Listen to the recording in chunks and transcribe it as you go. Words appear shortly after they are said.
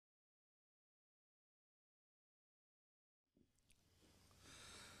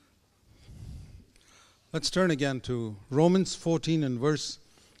Let's turn again to Romans 14 and verse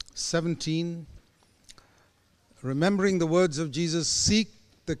 17. Remembering the words of Jesus, seek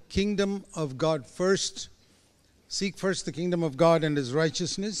the kingdom of God first. Seek first the kingdom of God and His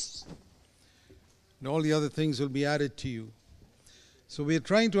righteousness, and all the other things will be added to you. So we are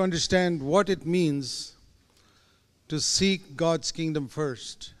trying to understand what it means to seek God's kingdom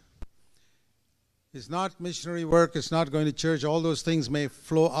first. It's not missionary work, it's not going to church. All those things may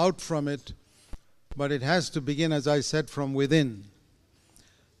flow out from it, but it has to begin, as I said, from within.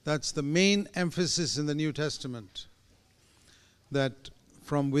 That's the main emphasis in the New Testament, that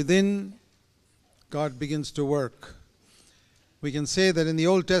from within God begins to work. We can say that in the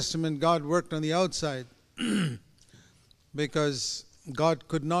Old Testament God worked on the outside because God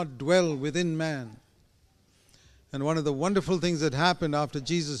could not dwell within man. And one of the wonderful things that happened after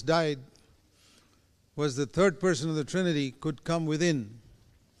Jesus died was the third person of the Trinity could come within.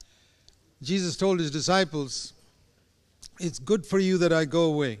 Jesus told His disciples, it's good for you that I go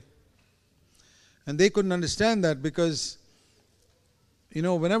away. And they couldn't understand that because,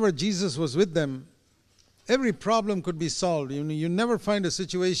 whenever Jesus was with them, every problem could be solved. You never find a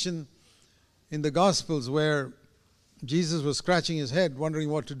situation in the Gospels where Jesus was scratching his head wondering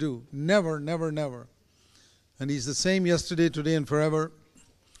what to do. Never, never, never. And He's the same yesterday, today, and forever.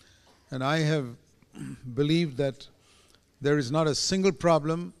 And I have believed that there is not a single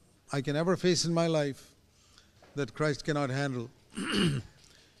problem I can ever face in my life that Christ cannot handle.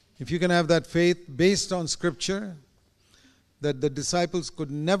 If you can have that faith based on Scripture, that the disciples could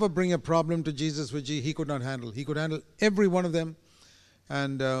never bring a problem to Jesus which He could not handle. He could handle every one of them,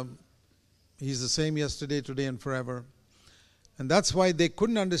 and He's the same yesterday, today, and forever. And that's why they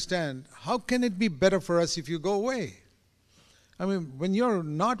couldn't understand, how can it be better for us if you go away? I mean, when you're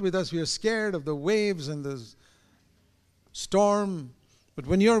not with us, we are scared of the waves and the storm. But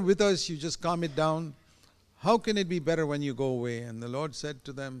when you're with us, you just calm it down. How can it be better when you go away? And the Lord said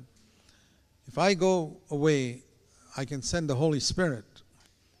to them, if I go away, I can send the Holy Spirit.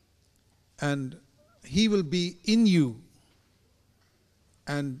 And He will be in you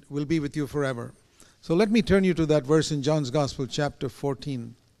and will be with you forever. So let me turn you to that verse in John's Gospel, chapter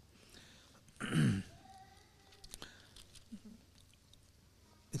 14.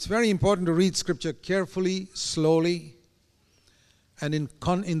 It's very important to read Scripture carefully, slowly, and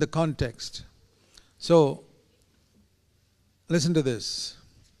in the context. So, listen to this.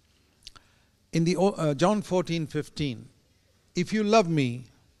 In the John 14:15, if you love me,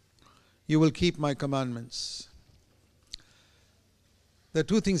 you will keep my commandments. There are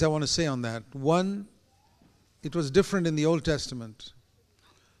two things I want to say on that. One, it was different in the Old Testament.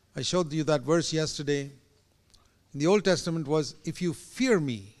 I showed you that verse yesterday. In the Old Testament was, if you fear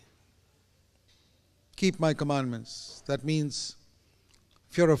me, keep my commandments. That means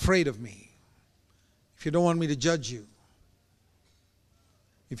if you're afraid of me, if you don't want me to judge you,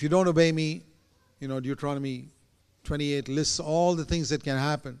 if you don't obey me, Deuteronomy 28 lists all the things that can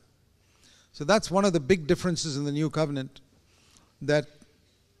happen. So that's one of the big differences in the New Covenant, that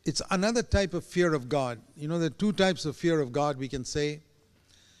it's another type of fear of God. There are two types of fear of God we can say.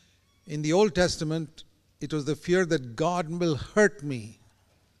 In the Old Testament, it was the fear that God will hurt me.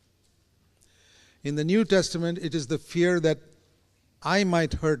 In the New Testament, it is the fear that I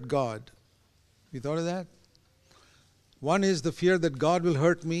might hurt God. You thought of that? One is the fear that God will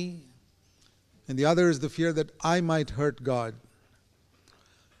hurt me, and the other is the fear that I might hurt God.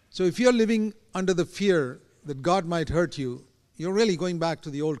 So if you're living under the fear that God might hurt you, you're really going back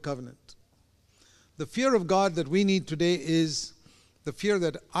to the Old Covenant. The fear of God that we need today is the fear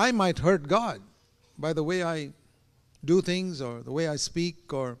that I might hurt God by the way I do things or the way I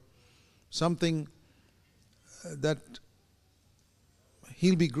speak or something that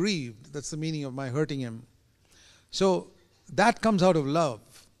He'll be grieved. That's the meaning of my hurting Him. So that comes out of love.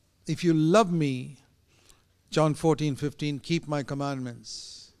 If you love me, John 14:15, keep my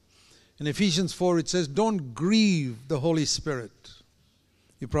commandments. In Ephesians 4 it says, don't grieve the Holy Spirit.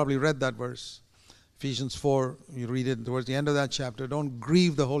 You probably read that verse. Ephesians 4, you read it towards the end of that chapter. Don't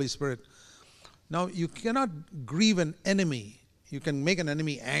grieve the Holy Spirit. Now, you cannot grieve an enemy. You can make an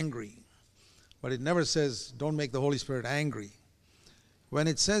enemy angry. But it never says, don't make the Holy Spirit angry. When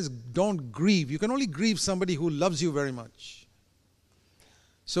it says, don't grieve, you can only grieve somebody who loves you very much.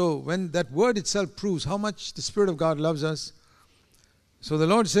 So, when that word itself proves how much the Spirit of God loves us. So, the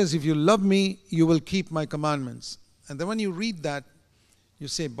Lord says, if you love me, you will keep my commandments. And then when you read that, you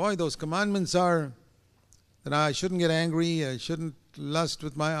say, boy, those commandments are that I shouldn't get angry, I shouldn't lust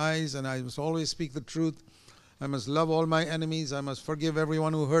with my eyes, and I must always speak the truth. I must love all my enemies. I must forgive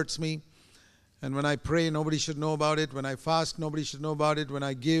everyone who hurts me. And when I pray, nobody should know about it. When I fast, nobody should know about it. When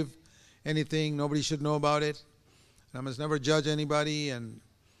I give, anything. Nobody should know about it. I must never judge anybody, and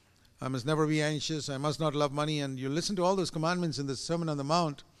I must never be anxious. I must not love money. And you listen to all those commandments in the Sermon on the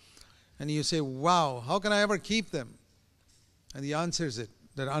Mount, and you say, wow, how can I ever keep them? And he answers it,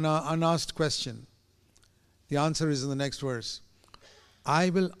 that unasked question. The answer is in the next verse. I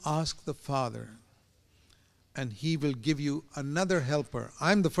will ask the Father, and He will give you another helper.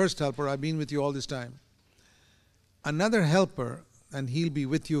 I'm the first helper. I've been with you all this time. Another helper, and He'll be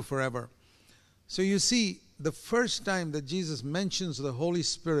with you forever. So you see, the first time that Jesus mentions the Holy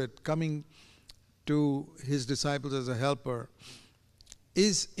Spirit coming to His disciples as a helper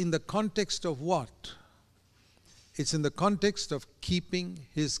is in the context of what? It's in the context of keeping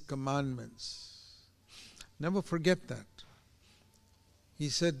His commandments. Never forget that. He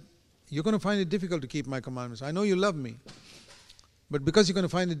said, you're going to find it difficult to keep my commandments. I know you love me, but because you're going to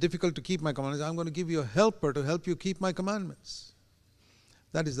find it difficult to keep my commandments, I'm going to give you a helper to help you keep my commandments.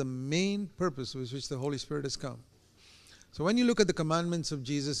 That is the main purpose with which the Holy Spirit has come. So when you look at the commandments of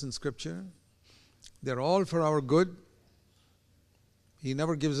Jesus in Scripture, they're all for our good. He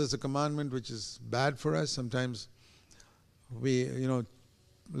never gives us a commandment which is bad for us. Sometimes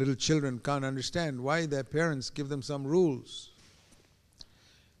little children can't understand why their parents give them some rules.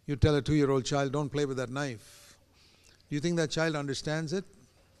 You tell a 2-year-old child, don't play with that knife. Do you think that child understands it?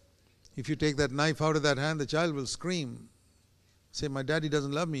 If you take that knife out of that hand, the child will scream. Say, my daddy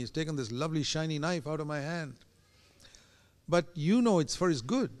doesn't love me. He's taken this lovely shiny knife out of my hand. But you know it's for his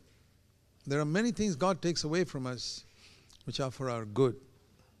good. There are many things God takes away from us which are for our good.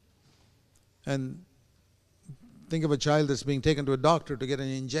 And think of a child that's being taken to a doctor to get an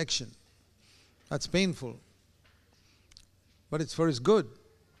injection. That's painful. But it's for his good.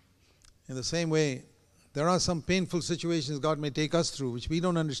 In the same way, there are some painful situations God may take us through which we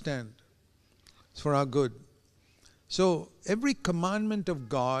don't understand. It's for our good. So every commandment of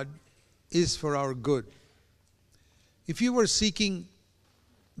God is for our good. If you were seeking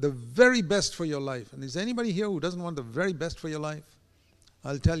the very best for your life, and is there anybody here who doesn't want the very best for your life?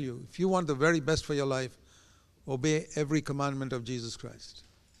 I'll tell you, if you want the very best for your life, obey every commandment of Jesus Christ.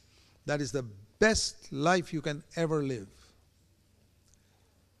 That is the best life you can ever live.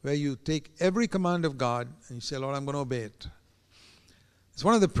 Where you take every command of God and you say, Lord, I'm going to obey it. It's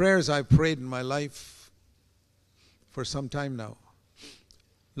one of the prayers I've prayed in my life for some time now.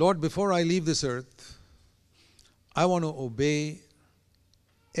 Lord, before I leave this earth, I want to obey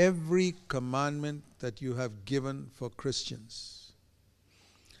every commandment that you have given for Christians.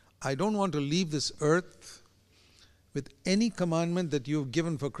 I don't want to leave this earth with any commandment that you have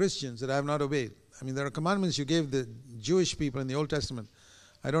given for Christians that I have not obeyed. I mean, there are commandments you gave the Jewish people in the Old Testament.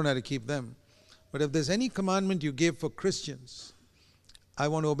 I don't have to keep them. But if there's any commandment you gave for Christians, I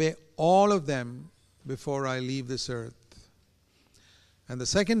want to obey all of them before I leave this earth. And the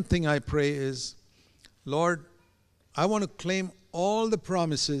second thing I pray is, Lord, I want to claim all the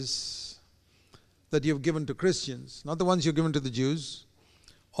promises that you've given to Christians, not the ones you've given to the Jews,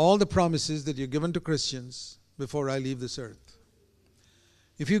 all the promises that you've given to Christians before I leave this earth.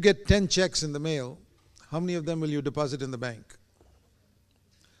 If you get 10 checks in the mail, how many of them will you deposit in the bank?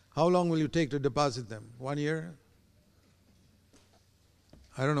 How long will you take to deposit them? 1 year?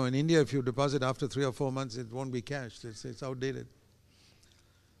 I don't know. In India, if you deposit after 3 or 4 months, it won't be cashed. It's outdated.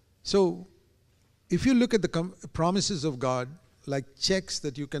 So, if you look at the promises of God, like checks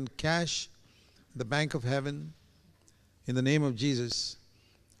that you can cash the bank of heaven in the name of Jesus,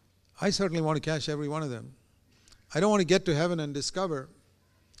 I certainly want to cash every one of them. I don't want to get to heaven and discover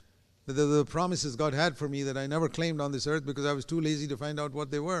that the promises God had for me that I never claimed on this earth because I was too lazy to find out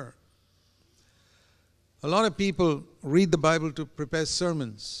what they were. A lot of people read the Bible to prepare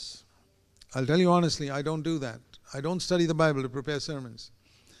sermons. I'll tell you honestly, I don't do that. I don't study the Bible to prepare sermons.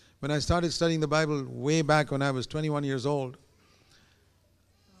 When I started studying the Bible way back when I was 21 years old,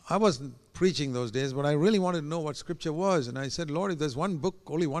 I wasn't preaching those days, but I really wanted to know what Scripture was. And I said, Lord, if there's one book,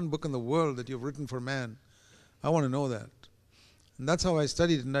 only one book in the world that you've written for man, I want to know that. And that's how I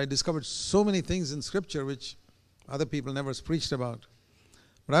studied, and I discovered so many things in Scripture which other people never preached about.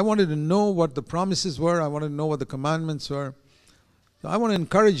 But I wanted to know what the promises were. I wanted to know what the commandments were. So I want to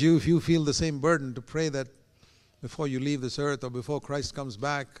encourage you, if you feel the same burden, to pray that before you leave this earth or before Christ comes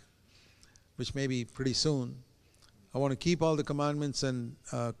back, which may be pretty soon, I want to keep all the commandments and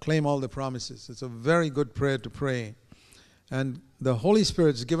claim all the promises. It's a very good prayer to pray. And the Holy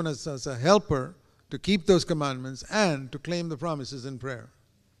Spirit has given us as a helper to keep those commandments and to claim the promises in prayer.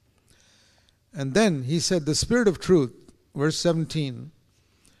 And then he said, the Spirit of truth, verse 17,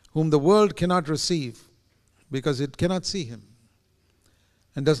 whom the world cannot receive because it cannot see him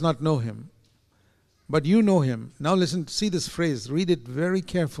and does not know him. But you know him. Now listen, see this phrase, read it very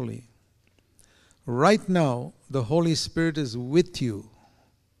carefully. Right now, the Holy Spirit is with you,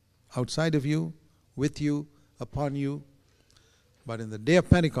 outside of you, with you, upon you. But in the day of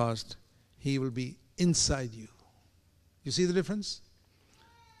Pentecost, He will be inside you. You see the difference?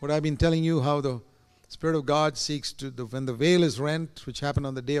 What I've been telling you, how the Spirit of God seeks to, when the veil is rent, which happened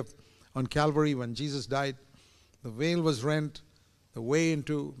on the day of, on Calvary when Jesus died, the veil was rent, the way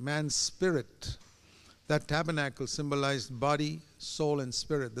into man's spirit. That tabernacle symbolized body, soul, and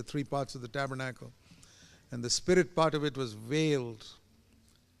spirit, the three parts of the tabernacle. And the spirit part of it was veiled.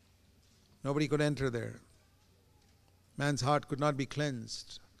 Nobody could enter there. Man's heart could not be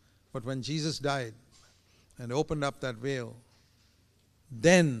cleansed. But when Jesus died and opened up that veil,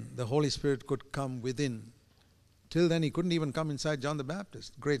 then the Holy Spirit could come within. Till then, He couldn't even come inside John the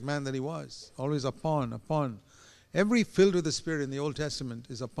Baptist, great man that he was. Always upon. Every filled with the Spirit in the Old Testament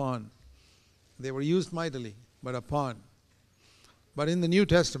is upon. They were used mightily, but upon. But in the New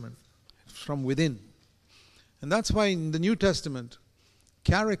Testament, it's from within. And that's why in the New Testament,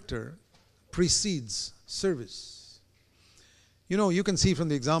 character precedes service. You know, you can see from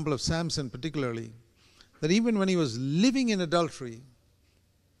the example of Samson particularly, that even when he was living in adultery,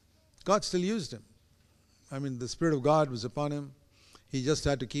 God still used him. I mean, the Spirit of God was upon him. He just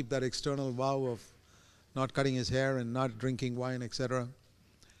had to keep that external vow of not cutting his hair and not drinking wine, etc.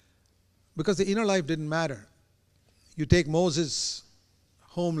 Because the inner life didn't matter. You take Moses'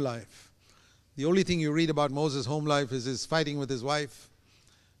 home life. The only thing you read about Moses' home life is his fighting with his wife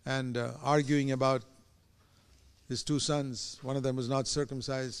and arguing about his two sons. One of them was not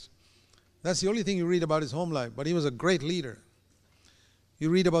circumcised. That's the only thing you read about his home life. But he was a great leader. You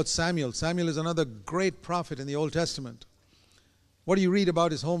read about Samuel. Samuel is another great prophet in the Old Testament. What do you read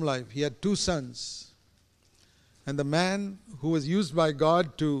about his home life? He had two sons. And the man who was used by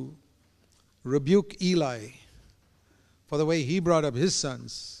God to rebuke Eli for the way he brought up his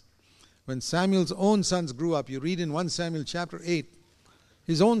sons. When Samuel's own sons grew up, you read in 1 Samuel chapter 8,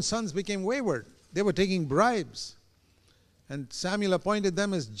 his own sons became wayward. They were taking bribes. And Samuel appointed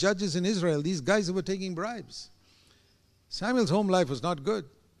them as judges in Israel, these guys who were taking bribes. Samuel's home life was not good.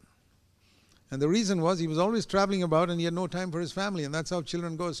 And the reason was he was always traveling about and he had no time for his family. And that's how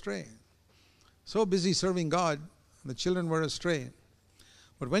children go astray. So busy serving God, the children were astray.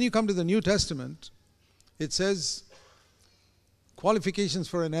 But when you come to the New Testament, it says qualifications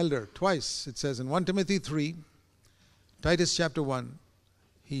for an elder. Twice it says in 1 Timothy 3, Titus chapter 1,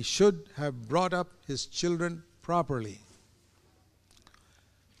 he should have brought up his children properly.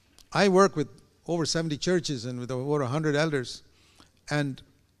 I work with over 70 churches and with over 100 elders, and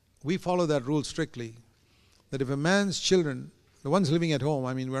we follow that rule strictly, that if a man's children, the ones living at home,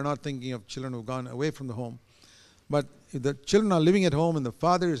 I mean, we're not thinking of children who've gone away from the home, but if the children are living at home and the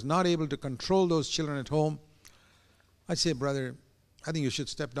father is not able to control those children at home, I say, brother, I think you should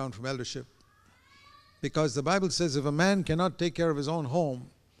step down from eldership. Because the Bible says if a man cannot take care of his own home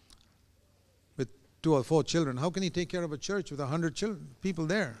with 2 or 4 children, how can he take care of a church with 100 children, people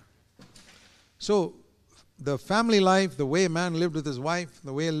there? So the family life, the way a man lived with his wife,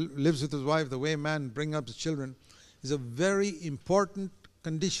 the way he lives with his wife, the way a man brings up his children is a very important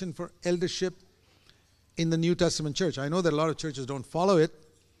condition for eldership in the New Testament church. I know that a lot of churches don't follow it.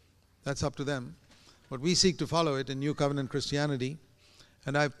 That's up to them. But we seek to follow it in New Covenant Christianity.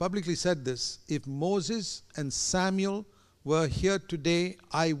 And I've publicly said this. If Moses and Samuel were here today,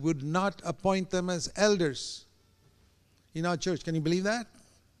 I would not appoint them as elders in our church. Can you believe that?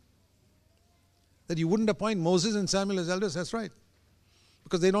 That you wouldn't appoint Moses and Samuel as elders? That's right.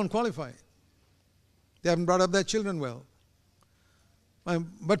 Because they don't qualify. They haven't brought up their children well.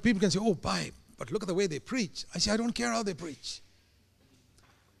 But people can say, oh, but look at the way they preach. I say, I don't care how they preach.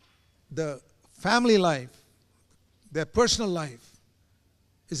 The family life, their personal life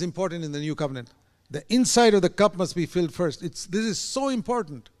is important in the New Covenant. The inside of the cup must be filled first. This is so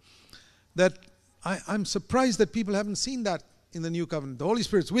important that I'm surprised that people haven't seen that in the New Covenant. The Holy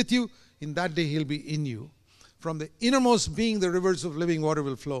Spirit's with you. In that day, He'll be in you. From the innermost being, the rivers of living water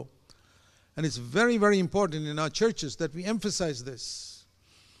will flow. And it's very, very important in our churches that we emphasize this.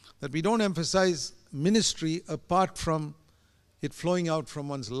 That we don't emphasize ministry apart from it flowing out from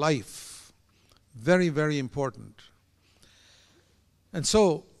one's life. Very, very important. And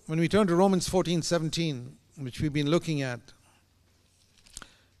so, when we turn to Romans 14:17, which we've been looking at,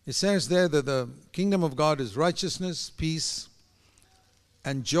 it says there that the kingdom of God is righteousness, peace,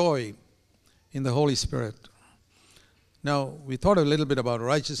 and joy in the Holy Spirit. Now, we thought a little bit about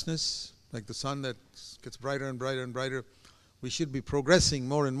righteousness, like the sun that gets brighter and brighter and brighter. We should be progressing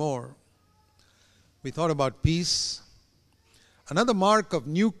more and more. We thought about peace. Another mark of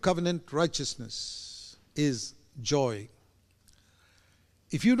new covenant righteousness is joy.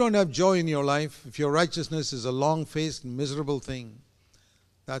 If you don't have joy in your life, if your righteousness is a long-faced, miserable thing,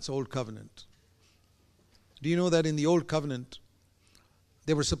 that's Old Covenant. Do you know that in the Old Covenant,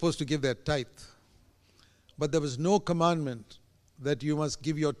 they were supposed to give their tithe, but there was no commandment that you must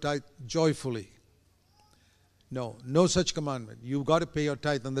give your tithe joyfully. No such commandment. You've got to pay your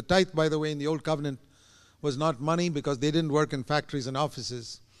tithe. And the tithe, by the way, in the Old Covenant was not money, because they didn't work in factories and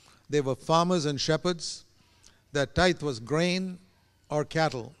offices. They were farmers and shepherds. Their tithe was grain or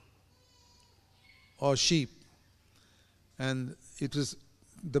cattle or sheep. And it was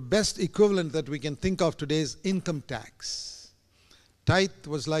the best equivalent that we can think of today is income tax. Tithe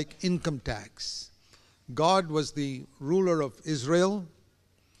was like income tax. God was the ruler of Israel,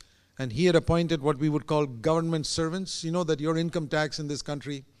 and he had appointed what we would call government servants. You know that your income tax in this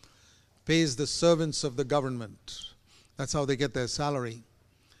country pays the servants of the government. That's how they get their salary.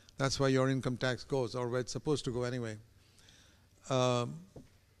 That's why your income tax goes, or where it's supposed to go anyway.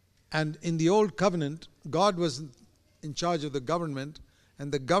 And in the Old Covenant, God was in charge of the government,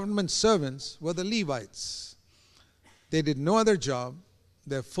 and the government servants were the Levites. They did no other job.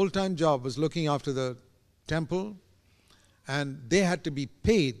 Their full-time job was looking after the temple, and they had to be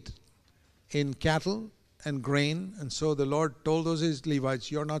paid in cattle and grain. And so the Lord told those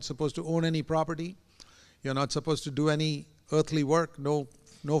Levites, you're not supposed to own any property. You're not supposed to do any earthly work, no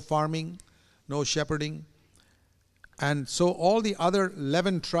farming, no shepherding. And so all the other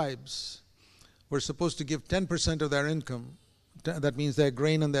 11 tribes were supposed to give 10% of their income, that means their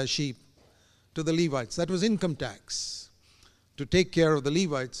grain and their sheep, to the Levites. That was income tax, to take care of the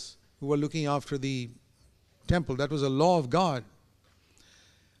Levites who were looking after the temple. That was a law of God.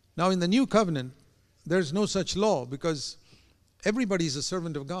 Now in the New Covenant, there's no such law, because everybody is a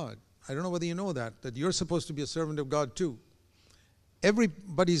servant of God. I don't know whether you know that you're supposed to be a servant of God too.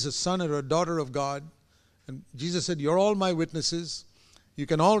 Everybody is a son or a daughter of God. And Jesus said, you're all my witnesses. You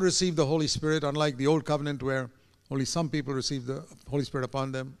can all receive the Holy Spirit, unlike the Old Covenant where only some people receive the Holy Spirit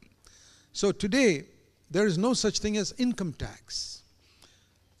upon them. So today, there is no such thing as income tax.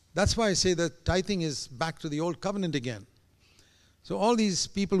 That's why I say that tithing is back to the Old Covenant again. So all these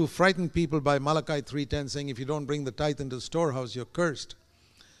people who frighten people by Malachi 3:10, saying if you don't bring the tithe into the storehouse, you're cursed,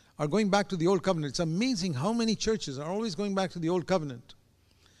 are going back to the Old Covenant. It's amazing how many churches are always going back to the Old Covenant.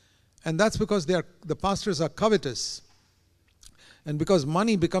 And that's because the pastors are covetous. And because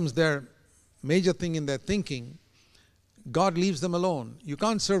money becomes their major thing in their thinking, God leaves them alone. You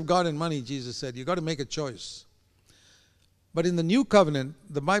can't serve God and money, Jesus said. You've got to make a choice. But in the New Covenant,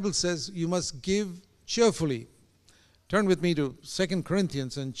 the Bible says you must give cheerfully. Turn with me to 2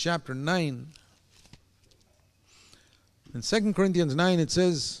 Corinthians in chapter 9. In 2 Corinthians 9 it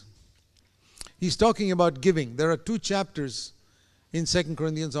says, he's talking about giving. There are 2 chapters in 2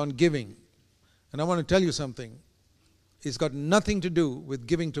 Corinthians on giving. And I want to tell you something. It's got nothing to do with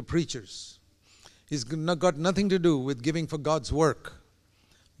giving to preachers. It's got nothing to do with giving for God's work.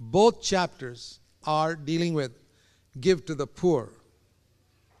 Both chapters are dealing with give to the poor.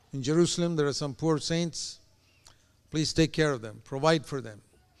 In Jerusalem, there are some poor saints. Please take care of them. Provide for them.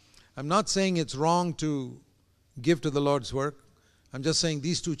 I'm not saying it's wrong to give to the Lord's work. I'm just saying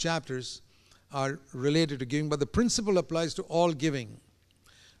these 2 chapters are related to giving, but the principle applies to all giving.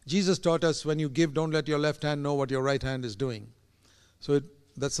 Jesus taught us, when you give, don't let your left hand know what your right hand is doing. So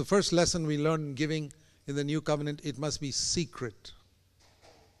that's the first lesson we learn in giving in the New Covenant. It must be secret.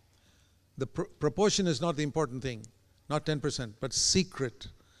 The proportion is not the important thing, not 10%, but secret.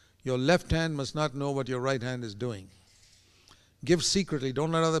 Your left hand must not know what your right hand is doing. Give secretly.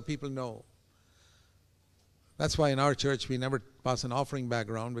 Don't let other people know. That's why in our church we never pass an offering bag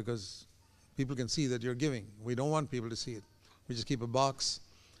around, because people can see that you're giving. We don't want people to see it. We just keep a box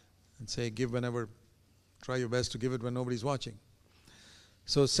and say, give whenever, try your best to give it when nobody's watching.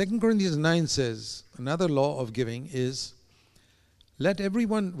 So 2 Corinthians 9 says, another law of giving is, let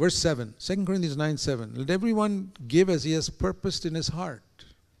everyone, verse 7, 2 Corinthians 9:7, let everyone give as he has purposed in his heart.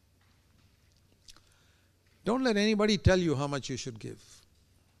 Don't let anybody tell you how much you should give.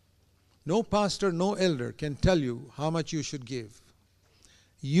 No pastor, no elder can tell you how much you should give.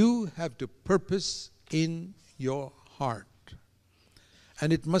 You have to purpose in your heart.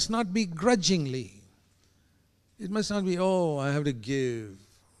 And it must not be grudgingly. It must not be, oh, I have to give.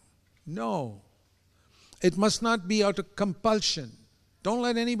 No. It must not be out of compulsion. Don't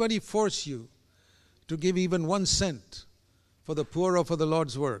let anybody force you to give even 1 cent for the poor or for the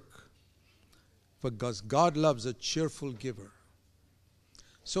Lord's work. Because God loves a cheerful giver.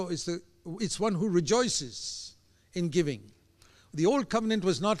 So it's one who rejoices in giving. The Old Covenant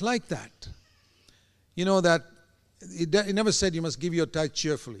was not like that. You know that it never said you must give your tithe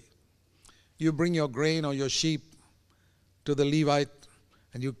cheerfully. You bring your grain or your sheep to the Levite,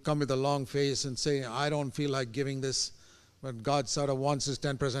 and you come with a long face and say, I don't feel like giving this, but God sort of wants this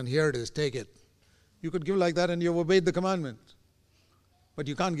 10%. Here it is, take it. You could give like that and you've obeyed the commandment. But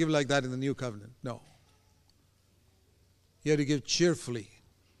you can't give like that in the new covenant. No. You have to give cheerfully.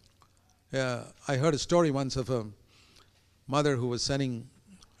 I heard a story once of a mother who was sending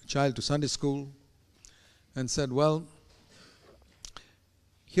a child to Sunday school and said, well,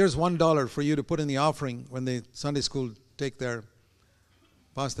 here's $1 for you to put in the offering when the Sunday school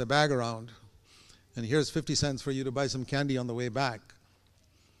pass their bag around. And here's 50 cents for you to buy some candy on the way back.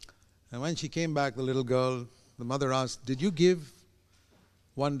 And when she came back, the little girl, the mother asked, did you give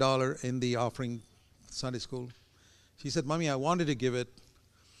 $1 in the offering Sunday school? She said, Mommy, I wanted to give it,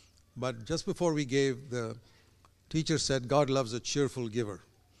 but just before we gave, the teacher said, God loves a cheerful giver.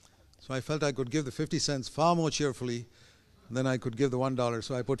 So I felt I could give the 50 cents far more cheerfully than I could give the $1.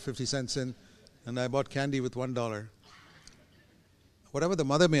 So I put 50 cents in, and I bought candy with $1. Whatever the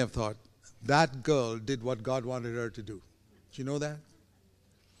mother may have thought, that girl did what God wanted her to do. Do you know that?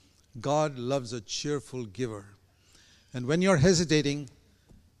 God loves a cheerful giver. And when you're hesitating,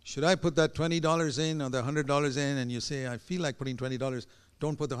 should I put that $20 in or the $100 in, and you say, I feel like putting $20,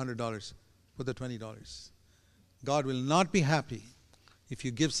 don't put the $100, put the $20. God will not be happy if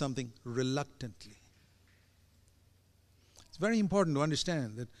you give something reluctantly. It's very important to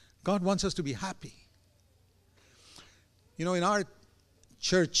understand that God wants us to be happy. You know, in our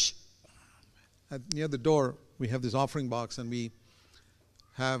church, near the door, we have this offering box, and we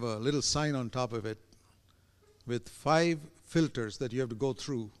have a little sign on top of it with 5 filters that you have to go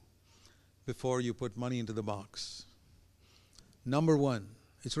through before you put money into the box. Number 1,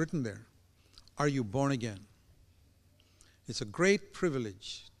 it's written there, are you born again? It's a great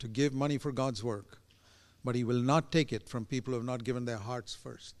privilege to give money for God's work, but He will not take it from people who have not given their hearts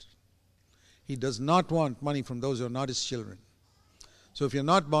first. He does not want money from those who are not His children. So if you're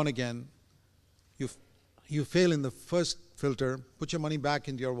not born again, you fail in the first filter, put your money back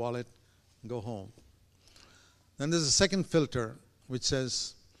into your wallet, and go home. Then there's a second filter which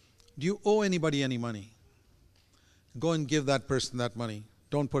says, do you owe anybody any money? Go and give that person that money.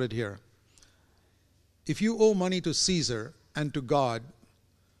 Don't put it here. If you owe money to Caesar and to God,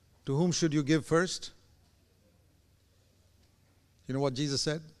 to whom should you give first? You know what Jesus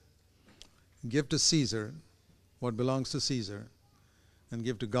said? Give to Caesar what belongs to Caesar, and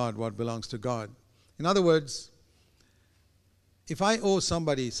give to God what belongs to God. In other words, if I owe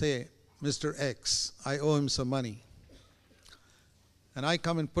somebody, say, Mr. X, I owe him some money, and I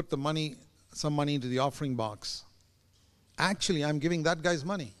come and put some money into the offering box, actually I'm giving that guy's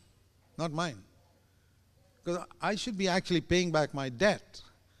money, not mine. Because I should be actually paying back my debt.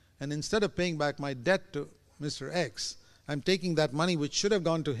 And instead of paying back my debt to Mr. X, I'm taking that money which should have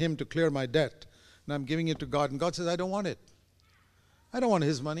gone to him to clear my debt, and I'm giving it to God. And God says, I don't want it. I don't want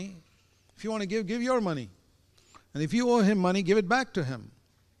his money. If you want to give your money. And if you owe him money, give it back to him.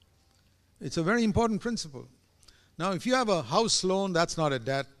 It's a very important principle. Now, if you have a house loan, that's not a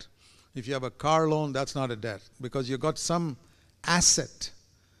debt. If you have a car loan, that's not a debt, because you've got some asset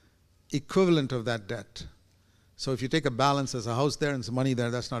equivalent of that debt. So if you take a balance, there's a house there and some money there,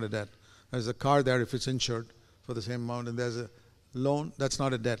 that's not a debt. There's a car there if it's insured for the same amount, and there's a loan, that's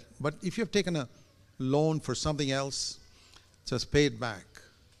not a debt. But if you've taken a loan for something else, just pay it back.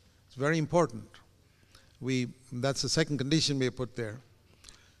 It's very important. That's the second condition we put there.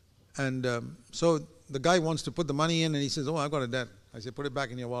 And so the guy wants to put the money in, and he says, oh, I've got a debt. I say, put it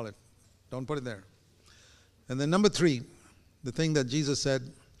back in your wallet. Don't put it there. And then number 3, the thing that Jesus said,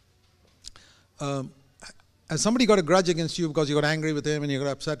 has somebody got a grudge against you because you got angry with him and you got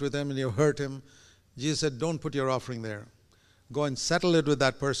upset with him and you hurt him? Jesus said, don't put your offering there. Go and settle it with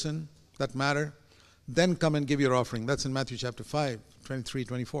that person, that matter. Then come and give your offering. That's in Matthew chapter 5, 23,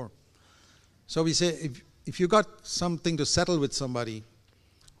 24. So we say, if you got something to settle with somebody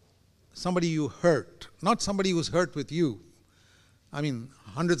you hurt, not somebody who's hurt with you. I mean,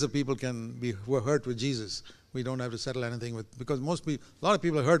 hundreds of people who are hurt with Jesus. We don't have to settle anything with, because a lot of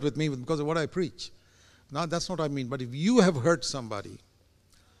people are hurt with me because of what I preach. Now, that's not what I mean. But if you have hurt somebody,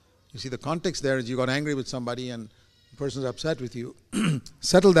 you see the context there is you got angry with somebody and the person's upset with you.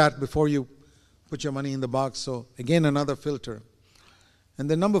 Settle that before you put your money in the box. So again, another filter. And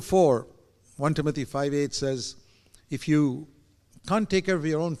then number 4, 1 Timothy 5:8 says, if you can't take care of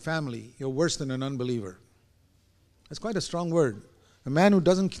your own family, you're worse than an unbeliever. That's quite a strong word. A man who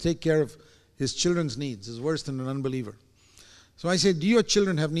doesn't take care of his children's needs is worse than an unbeliever. So I say, do your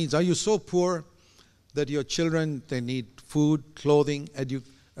children have needs? Are you so poor that your children, they need food, clothing,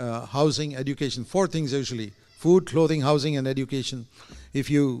 housing, education? 4 things usually: food, clothing, housing, and education. If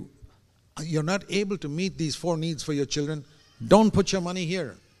you're not able to meet these 4 needs for your children, Don't put your money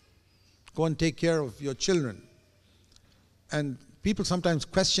here. Go and take care of your children. And people sometimes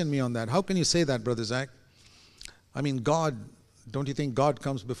question me on that. How can you say that, Brother Zach? I mean, God, don't you think God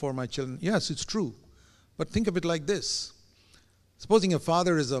comes before my children? Yes, it's true. But think of it like this. Supposing a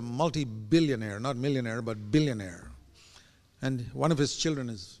father is a multi-billionaire, not millionaire, but billionaire. And one of his children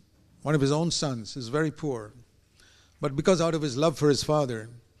is, one of his own sons is very poor. But because out of his love for his father,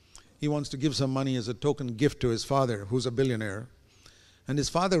 he wants to give some money as a token gift to his father, who's a billionaire. And his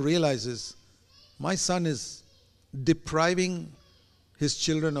father realizes, my son is depriving his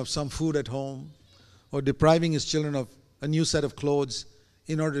children of some food at home, or depriving his children of a new set of clothes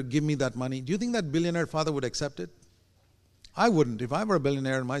in order to give me that money. Do you think that billionaire father would accept it? I wouldn't. If I were a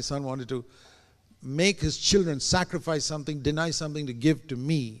billionaire and my son wanted to make his children sacrifice something, deny something to give to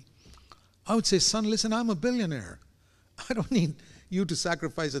me, I would say, son, listen, I'm a billionaire. I don't need you to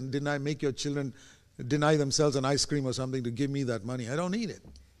sacrifice and deny, make your children deny themselves an ice cream or something to give me that money. I don't need it.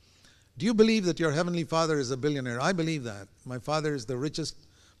 Do you believe that your heavenly Father is a billionaire? I believe that. My Father is the richest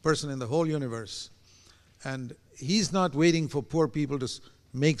person in the whole universe. And He's not waiting for poor people to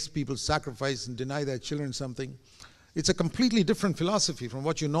make people sacrifice and deny their children something. It's a completely different philosophy from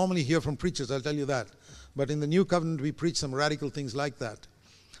what you normally hear from preachers, I'll tell you that. But in the New Covenant, we preach some radical things like that.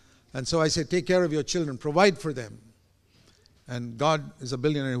 And so I say, take care of your children, provide for them. And God is a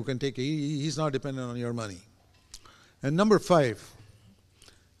billionaire who can take it. He's not dependent on your money. And number 5,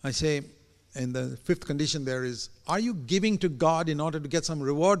 I say, in the 5th condition there is, are you giving to God in order to get some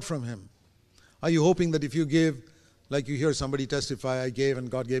reward from Him? Are you hoping that if you give, like you hear somebody testify, I gave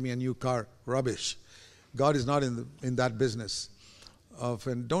and God gave me a new car? Rubbish. God is not in that business.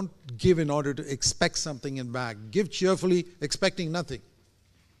 And don't give in order to expect something in back. Give cheerfully, expecting nothing.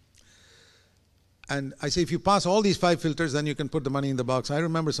 And I say, if you pass all these 5 filters, then you can put the money in the box. I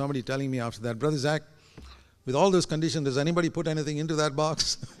remember somebody telling me after that, Brother Zach, with all those conditions, does anybody put anything into that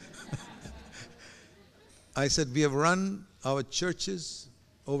box? I said, we have run our churches,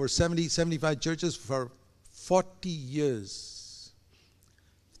 over 70, 75 churches for 40 years.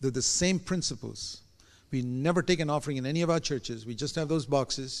 They're the same principles. We never take an offering in any of our churches. We just have those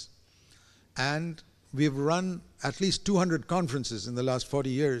boxes. And we've run at least 200 conferences in the last 40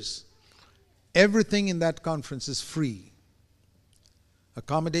 years. Everything in that conference is free.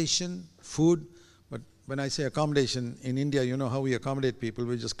 Accommodation, food. But when I say accommodation, in India, you know how we accommodate people.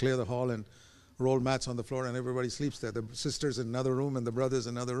 We just clear the hall and roll mats on the floor and everybody sleeps there. The sisters in another room and the brothers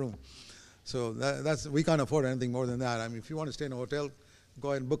in another room. So we can't afford anything more than that. I mean, if you want to stay in a hotel,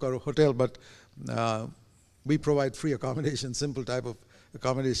 go ahead and book a hotel. But we provide free accommodation, simple type of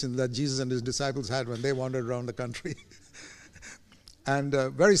accommodation that Jesus and His disciples had when they wandered around the country. And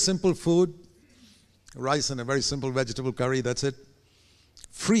very simple food. Rice and a very simple vegetable curry, that's it.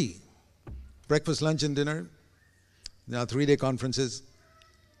 Free. Breakfast, lunch, and dinner. There are 3-day conferences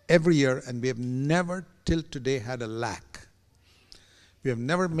every year, and we have never till today had a lack. We have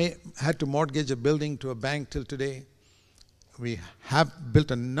never had to mortgage a building to a bank till today. We have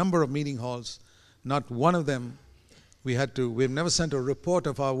built a number of meeting halls. Not one of them we've never sent a report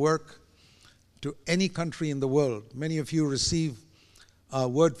of our work to any country in the world. Many of you receive our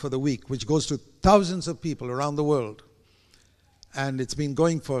Word for the Week, which goes to thousands of people around the world. And it's been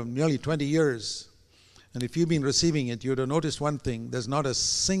going for nearly 20 years. And if you've been receiving it, you'd have noticed one thing. There's not a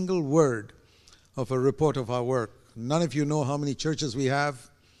single word of a report of our work. None of you know how many churches we have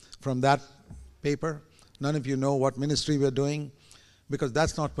from that paper. None of you know what ministry we're doing, because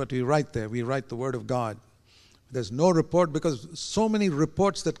that's not what we write there. We write the Word of God. There's no report, because so many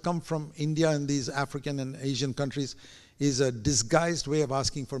reports that come from India and these African and Asian countries is a disguised way of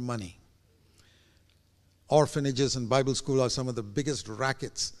asking for money. Orphanages and Bible school are some of the biggest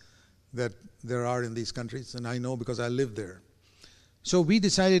rackets that there are in these countries, and I know because I live there. So we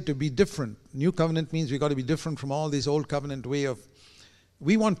decided to be different. New covenant means we got to be different from all this old covenant way of,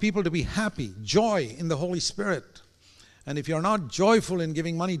 we want people to be happy, joy in the Holy Spirit. And if you're not joyful in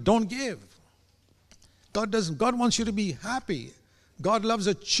giving money, don't give. God wants you to be happy. God loves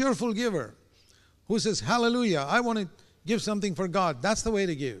a cheerful giver who says, hallelujah, I want to give something for God. That's the way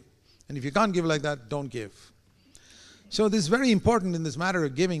to give. And if you can't give like that, don't give. So this is very important in this matter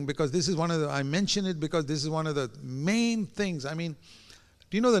of giving, because this is I mention it because this is one of the main things. I mean,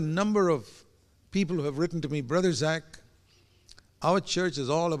 do you know the number of people who have written to me, Brother Zach, our church is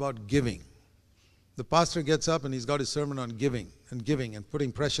all about giving. The pastor gets up and he's got his sermon on giving and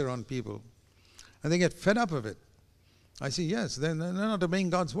putting pressure on people. And they get fed up of it. I say, yes, they're not obeying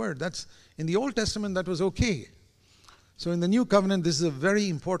God's word. That's in the Old Testament, that was okay. So in the New Covenant, this is a very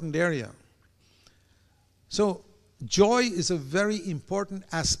important area. So joy is a very important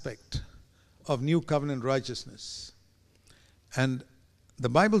aspect of New Covenant righteousness. And the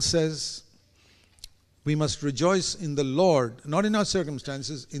Bible says we must rejoice in the Lord, not in our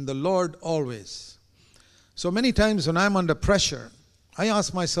circumstances, in the Lord always. So many times when I'm under pressure, I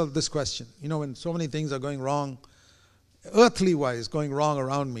ask myself this question. You know, when so many things are going wrong, earthly wise, going wrong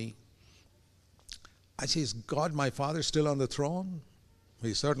around me, I say, is God my Father still on the throne?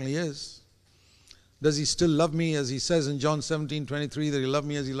 He certainly is. Does he still love me as he says in John 17:23 that he loved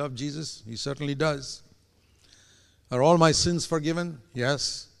me as he loved Jesus? He certainly does. Are all my sins forgiven?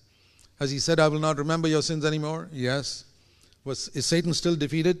 Yes. Has he said, I will not remember your sins anymore? Yes. Is Satan still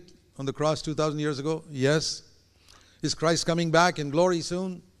defeated on the cross 2,000 years ago? Yes. Is Christ coming back in glory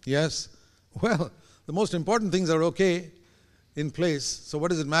soon? Yes. Well, the most important things are okay in place. So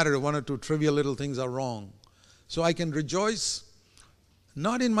what does it matter if one or two trivial little things are wrong? So I can rejoice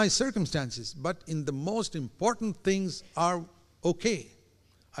not in my circumstances, but in the most important things are okay.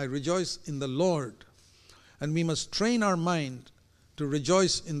 I rejoice in the Lord. And we must train our mind to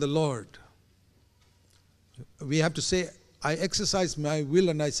rejoice in the Lord. We have to say, I exercise my will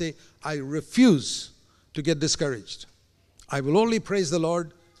and I say, I refuse to get discouraged. I will only praise the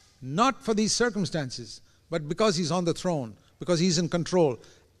Lord, not for these circumstances, but because he's on the throne, because he's in control,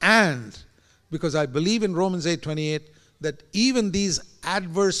 and because I believe in Romans 8:28 that even these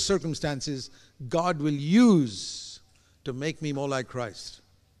adverse circumstances God will use to make me more like Christ.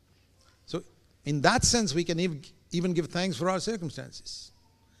 So in that sense, we can even give thanks for our circumstances.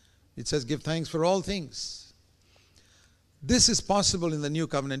 It says give thanks for all things. This is possible in the New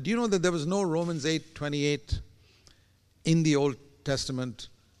Covenant. Do you know that there was no Romans 8:28 in the Old Testament,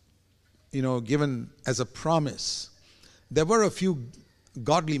 given as a promise? There were a few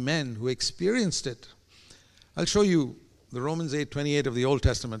godly men who experienced it. I'll show you the Romans 8:28 of the Old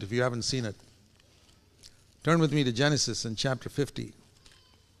Testament if you haven't seen it. Turn with me to Genesis in chapter 50.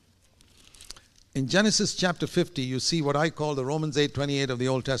 In Genesis chapter 50, you see what I call the Romans 8:28 of the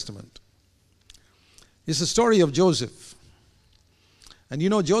Old Testament. It's the story of Joseph. And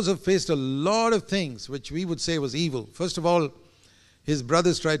Joseph faced a lot of things which we would say was evil. First of all, his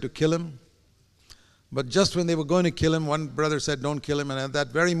brothers tried to kill him. But just when they were going to kill him, one brother said, don't kill him. And at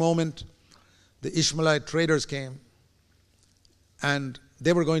that very moment, the Ishmaelite traders came. And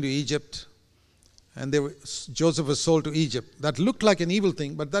they were going to Egypt. And Joseph was sold to Egypt. That looked like an evil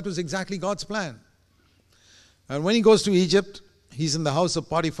thing, but that was exactly God's plan. And when he goes to Egypt, he's in the house of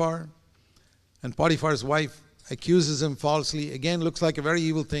Potiphar. And Potiphar's wife accuses him falsely. Again, looks like a very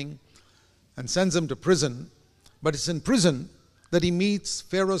evil thing. And sends him to prison. But it's in prison that he meets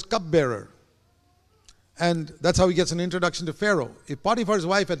Pharaoh's cupbearer. And that's how he gets an introduction to Pharaoh. If Potiphar's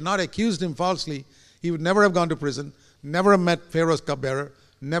wife had not accused him falsely, he would never have gone to prison, never have met Pharaoh's cupbearer,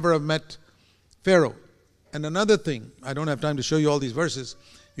 never have met Pharaoh. And another thing, I don't have time to show you all these verses.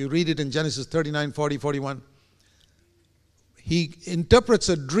 You read it in Genesis 39, 40, 41. He interprets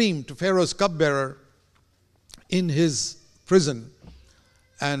a dream to Pharaoh's cupbearer in his prison.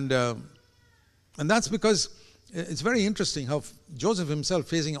 And that's because it's very interesting how Joseph himself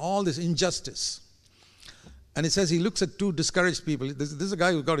facing all this injustice. And it says he looks at two discouraged people. This is a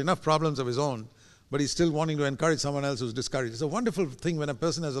guy who's got enough problems of his own, but he's still wanting to encourage someone else who's discouraged. It's a wonderful thing when a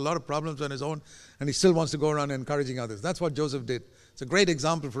person has a lot of problems on his own and he still wants to go around encouraging others. That's what Joseph did. It's a great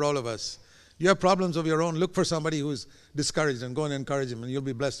example for all of us. You have problems of your own, look for somebody who's discouraged and go and encourage him and you'll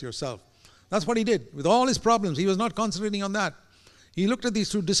be blessed yourself. That's what he did. With all his problems, he was not concentrating on that. He looked at these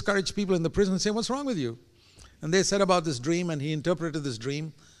two discouraged people in the prison and said, what's wrong with you? And they said about this dream and he interpreted this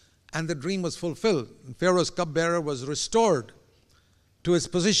dream. And the dream was fulfilled. Pharaoh's cupbearer was restored to his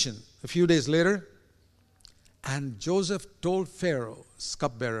position a few days later. And Joseph told Pharaoh's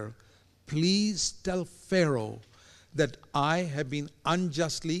cupbearer, please tell Pharaoh that I have been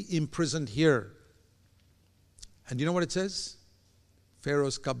unjustly imprisoned here. And you know what it says?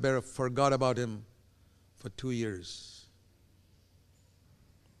 Pharaoh's cupbearer forgot about him for 2 years.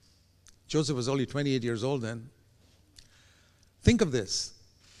 Joseph was only 28 years old then. Think of this.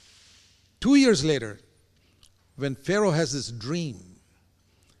 2 years later, when Pharaoh has this dream,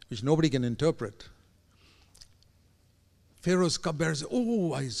 which nobody can interpret, Pharaoh's cupbearer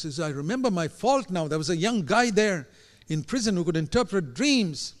says, I remember my fault now. There was a young guy there in prison who could interpret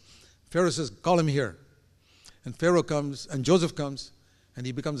dreams. Pharaoh says, call him here. And Pharaoh comes, and Joseph comes, and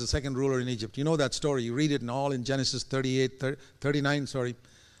he becomes the second ruler in Egypt. You know that story. You read it in Genesis 38, 39,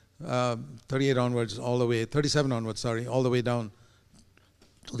 38 onwards, all the way, 37 onwards, all the way down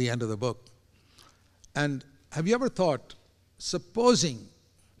till the end of the book. And have you ever thought, supposing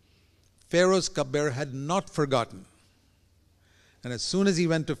Pharaoh's cupbearer had not forgotten, and as soon as he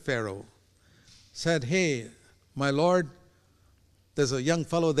went to Pharaoh, said, hey, my lord, there's a young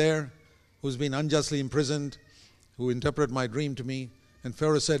fellow there who's been unjustly imprisoned, who interpreted my dream to me. And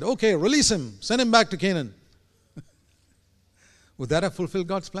Pharaoh said, okay, release him, send him back to Canaan. Would that have fulfilled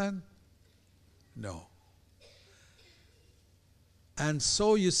God's plan? No. And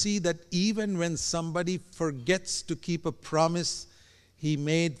so you see that even when somebody forgets to keep a promise he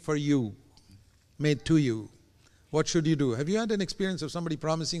made for you, made to you, what should you do? Have you had an experience of somebody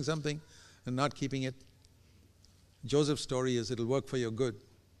promising something and not keeping it? Joseph's story is it'll work for your good.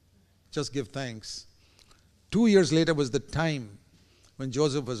 Just give thanks. 2 years later was the time when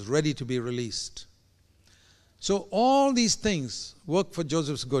Joseph was ready to be released. So all these things work for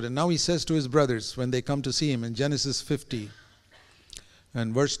Joseph's good. And now he says to his brothers when they come to see him in Genesis 50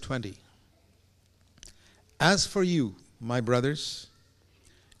 and verse 20, as for you, my brothers,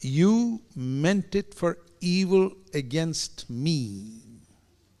 you meant it for evil against me,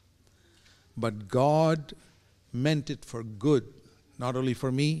 but God meant it for good, not only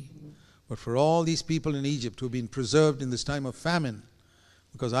for me, but for all these people in Egypt who have been preserved in this time of famine,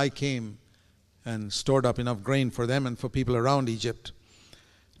 because I came and stored up enough grain for them and for people around Egypt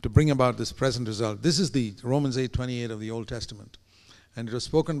to bring about this present result. This is the Romans 8:28 of the Old Testament. And it was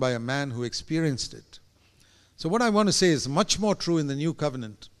spoken by a man who experienced it. So what I want to say is much more true in the New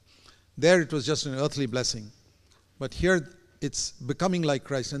Covenant. There it was just an earthly blessing. But here it's becoming like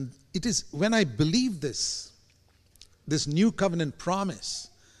Christ. And it is when I believe this New Covenant promise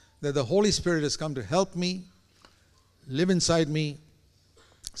that the Holy Spirit has come to help me, live inside me,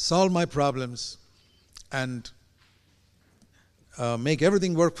 solve my problems, and make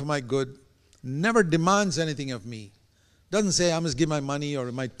everything work for my good, never demands anything of me. Doesn't say I must give my money or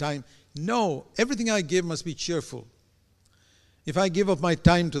my time. No, everything I give must be cheerful. If I give up my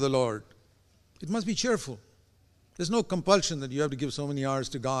time to the Lord, it must be cheerful. There's no compulsion that you have to give so many hours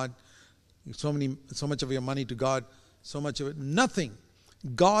to God, so much of your money to God, so much of it. Nothing.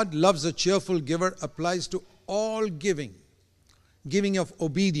 God loves a cheerful giver applies to all giving. Giving of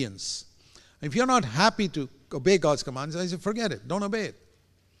obedience. If you're not happy to obey God's commands, I say forget it. Don't obey it.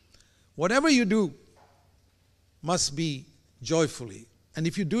 Whatever you do must be joyfully. And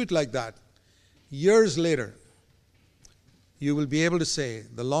if you do it like that, years later, you will be able to say,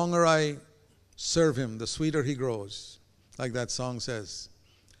 the longer I serve him, the sweeter he grows, like that song says.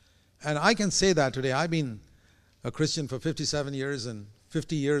 And I can say that today. I've been a Christian for 57 years, and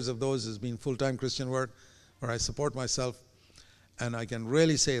 50 years of those has been full-time Christian work, where I support myself. And I can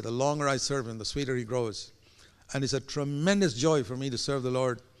really say, the longer I serve him, the sweeter he grows. And it's a tremendous joy for me to serve the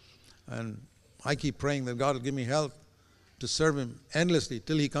Lord. And I keep praying that God will give me health to serve him endlessly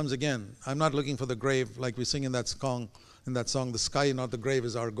till he comes again. I'm not looking for the grave like we sing in that song, the sky, not the grave,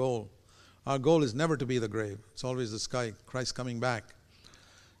 is our goal. Our goal is never to be the grave. It's always the sky, Christ coming back.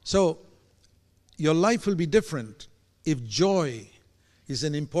 So your life will be different if joy is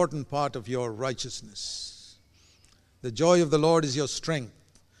an important part of your righteousness. The joy of the Lord is your strength.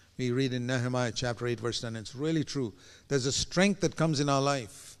 We read in Nehemiah chapter 8 verse 10. It's really true. There's a strength that comes in our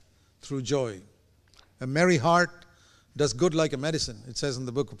life through joy. A merry heart does good like a medicine, it says in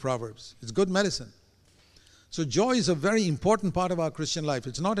the book of Proverbs. It's good medicine. So joy is a very important part of our Christian life.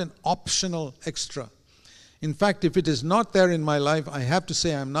 It's not an optional extra. In fact, if it is not there in my life, I have to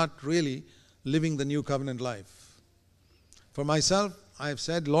say I'm not really living the new covenant life. For myself, I have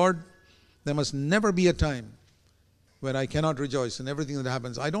said, Lord, there must never be a time where I cannot rejoice in everything that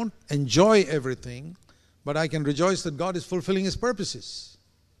happens. I don't enjoy everything, but I can rejoice that God is fulfilling his purposes.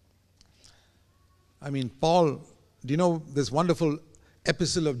 I mean, Paul, do you know this wonderful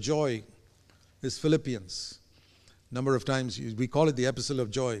epistle of joy is Philippians? Number of times we call it the epistle of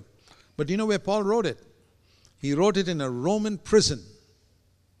joy. But do you know where Paul wrote it? He wrote it in a Roman prison.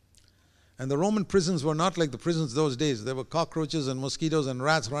 And the Roman prisons were not like the prisons those days. There were cockroaches and mosquitoes and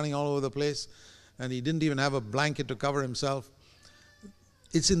rats running all over the place. And he didn't even have a blanket to cover himself.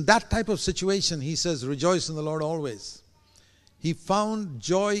 It's in that type of situation he says, rejoice in the Lord always. He found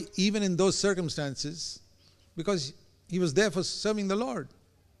joy even in those circumstances because he was there for serving the Lord.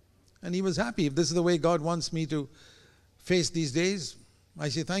 And he was happy. If this is the way God wants me to face these days, I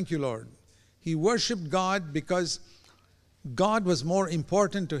say, thank you, Lord. He worshipped God because God was more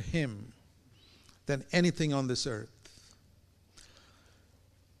important to him than anything on this earth.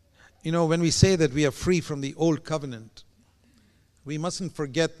 You know, when we say that we are free from the old covenant, we mustn't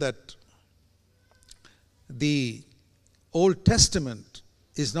forget that the Old Testament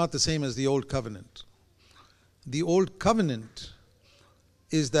is not the same as the Old Covenant. The Old Covenant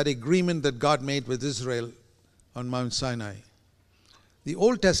is that agreement that God made with Israel on Mount Sinai. The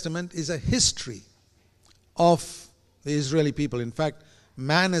Old Testament is a history of the Israeli people. In fact,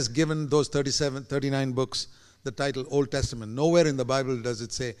 man has given those 39 books the title Old Testament. Nowhere in the Bible does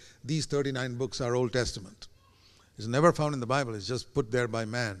it say these 39 books are Old Testament. It's never found in the Bible. It's just put there by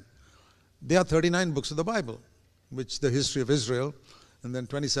man. There are 39 books of the Bible, which the history of Israel, and then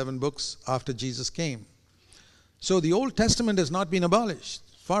 27 books after Jesus came. So the Old Testament has not been abolished.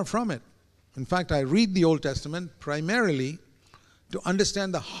 Far from it. In fact, I read the Old Testament primarily to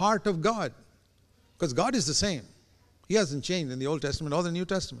understand the heart of God. Because God is the same. He hasn't changed in the Old Testament or the New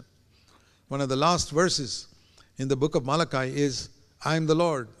Testament. One of the last verses in the book of Malachi is, I am the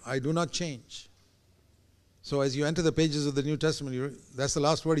Lord, I do not change. So as you enter the pages of the New Testament, that's the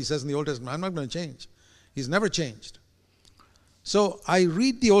last word he says in the Old Testament. I'm not going to change. He's never changed. So I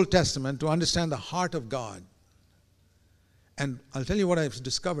read the Old Testament to understand the heart of God. And I'll tell you what I've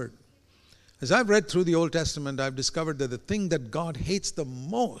discovered. As I've read through the Old Testament, I've discovered that the thing that God hates the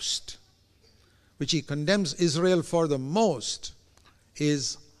most, which he condemns Israel for the most,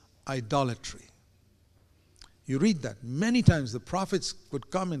 is idolatry. You read that. Many times the prophets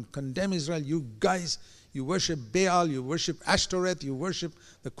would come and condemn Israel. You guys, you worship Baal, you worship Ashtoreth, you worship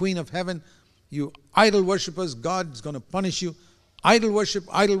the Queen of Heaven. You idol worshippers, God is going to punish you. Idol worship,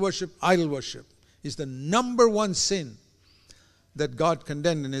 idol worship, idol worship is the number one sin that God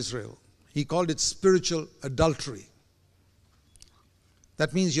condemned in Israel. He called it spiritual adultery.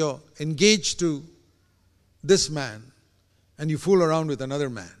 That means you're engaged to this man and you fool around with another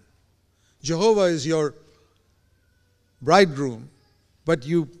man. Jehovah is your bridegroom, but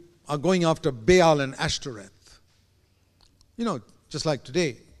you are going after Baal and Ashtoreth. You know, just like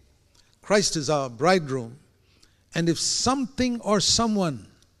today, Christ is our bridegroom, and if something or someone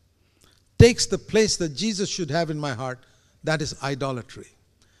takes the place that Jesus should have in my heart, that is idolatry.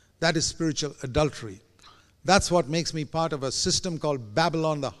 That is spiritual adultery. That's what makes me part of a system called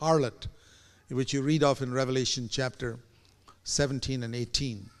Babylon the harlot, which you read of in Revelation chapter 17 and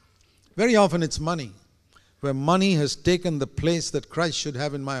 18. Very often it's money, where money has taken the place that Christ should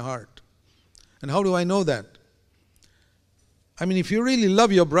have in my heart. And how do I know that? I mean, if you really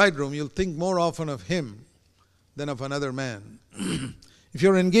love your bridegroom, you'll think more often of him than of another man. If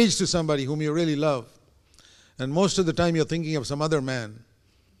you're engaged to somebody whom you really love, and most of the time you're thinking of some other man,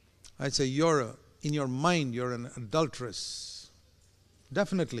 I'd say in your mind, you're an adulteress.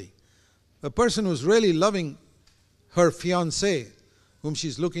 Definitely. A person who's really loving her fiancé, whom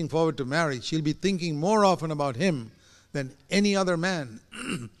she's looking forward to marry, she'll be thinking more often about him than any other man.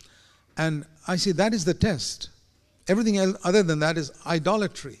 And I say that is the test. Everything else other than that is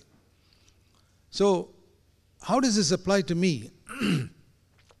idolatry. So, how does this apply to me?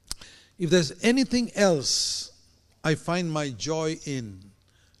 If there's anything else I find my joy in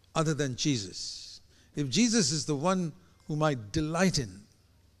other than Jesus, if Jesus is the one whom I delight in,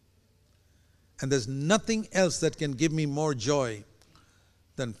 and there's nothing else that can give me more joy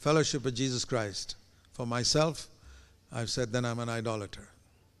than fellowship with Jesus Christ, for myself, I've said then I'm an idolater.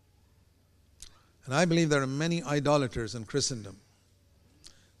 And I believe there are many idolaters in Christendom.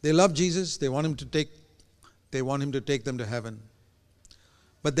 They love Jesus, they want him to take them to heaven.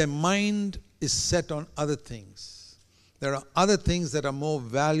 But their mind is set on other things. There are other things that are more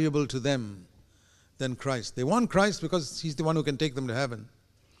valuable to them than Christ. They want Christ because he's the one who can take them to heaven.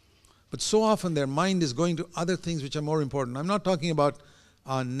 But so often their mind is going to other things which are more important. I'm not talking about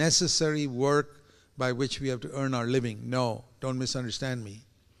our necessary work by which we have to earn our living. No, don't misunderstand me.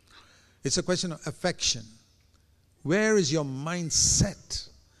 It's a question of affection. Where is your mind set?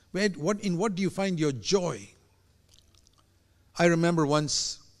 In what do you find your joy? I remember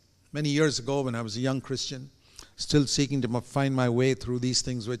once, many years ago, when I was a young Christian, still seeking to find my way through these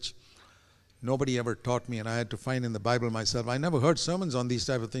things which nobody ever taught me, and I had to find in the Bible myself. I never heard sermons on these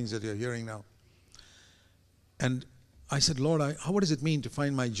type of things that you're hearing now. And I said, Lord, what does it mean to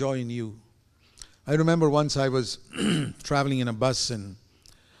find my joy in you? I remember once I was traveling in a bus in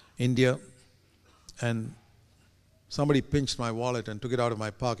India, and somebody pinched my wallet and took it out of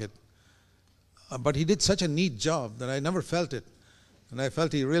my pocket. But he did such a neat job that I never felt it. And I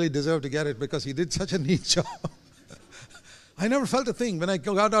felt he really deserved to get it because he did such a neat job. I never felt a thing. When I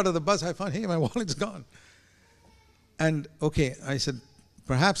got out of the bus, I found, hey, my wallet's gone. And okay, I said,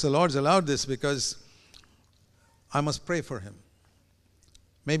 perhaps the Lord's allowed this because I must pray for him.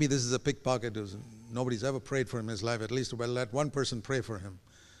 Maybe this is a pickpocket who nobody's ever prayed for him in his life. At least, well, let one person pray for him.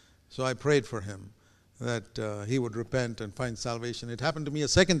 So I prayed for him that he would repent and find salvation. It happened to me a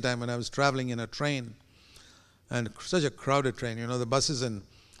second time when I was traveling in a train, and such a crowded train. You know, the buses and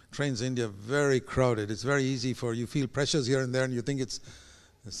trains in India are very crowded. It's very easy you feel pressures here and there, and you think it's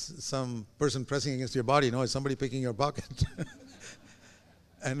some person pressing against your body. No, it's somebody picking your pocket.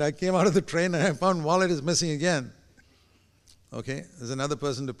 And I came out of the train and I found wallet is missing again. Okay, there's another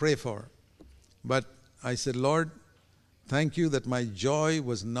person to pray for. But I said, Lord, thank you that my joy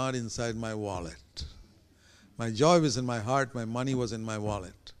was not inside my wallet. My joy was in my heart, my money was in my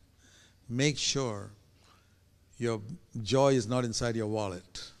wallet. Make sure your joy is not inside your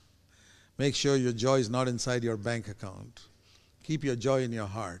wallet. Make sure your joy is not inside your bank account. Keep your joy in your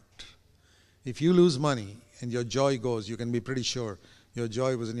heart. If you lose money and your joy goes, you can be pretty sure your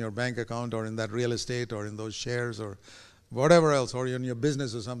joy was in your bank account or in that real estate or in those shares or whatever else, or in your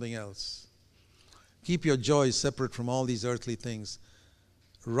business or something else. Keep your joy separate from all these earthly things.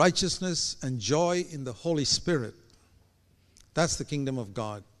 Righteousness and joy in the Holy Spirit. That's the kingdom of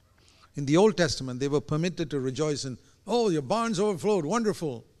God. In the Old Testament, they were permitted to rejoice in, oh, your barns overflowed,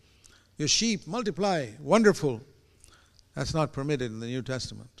 wonderful. Your sheep multiply, wonderful. That's not permitted in the New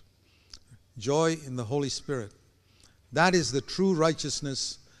Testament. Joy in the Holy Spirit. That is the true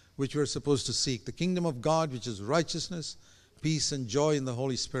righteousness which we're supposed to seek. The kingdom of God, which is righteousness, peace, and joy in the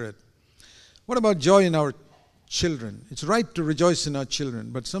Holy Spirit. What about joy in our children? It's right to rejoice in our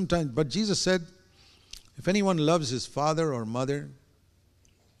children, but Jesus said, if anyone loves his father or mother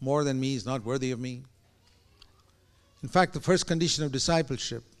more than me, is not worthy of me. In fact, the first condition of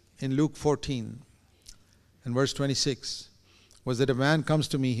discipleship in Luke 14 and verse 26 was that if a man comes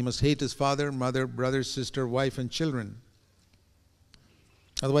to me, he must hate his father, mother, brother, sister, wife, and children.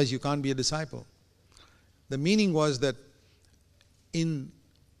 Otherwise, you can't be a disciple. The meaning was that in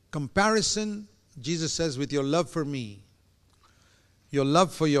comparison, Jesus says, with your love for me, your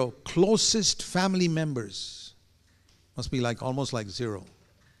love for your closest family members must be almost like zero.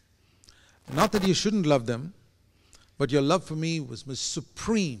 Not that you shouldn't love them, but your love for me was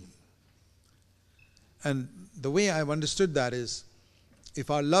supreme. And the way I've understood that is,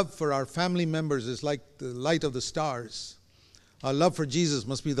 if our love for our family members is like the light of the stars, our love for Jesus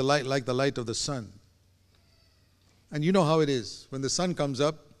must be like the light of the sun. And you know how it is. When the sun comes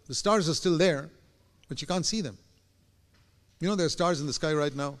up, the stars are still there, but you can't see them. You know there are stars in the sky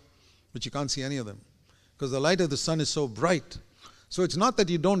right now, but you can't see any of them, because the light of the sun is so bright. So it's not that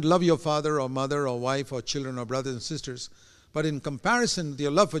you don't love your father or mother or wife or children or brothers and sisters, but in comparison with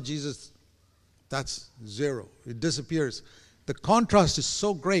your love for Jesus, that's zero. It disappears. The contrast is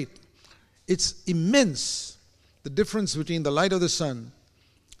so great. It's immense, the difference between the light of the sun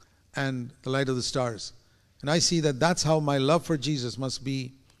and the light of the stars. And I see that that's how my love for Jesus must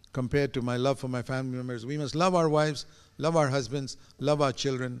be compared to my love for my family members. We must love our wives, love our husbands, love our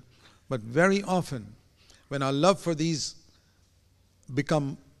children. But very often, when our love for these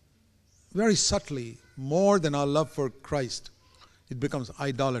become very subtly more than our love for Christ, it becomes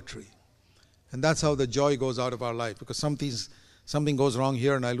idolatry. And that's how the joy goes out of our life, because something goes wrong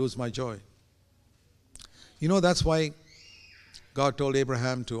here and I lose my joy. You know, that's why God told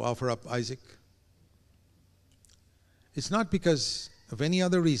Abraham to offer up Isaac. It's not because of any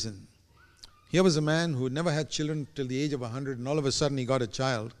other reason. Here was a man who had never had children till the age of 100, and all of a sudden he got a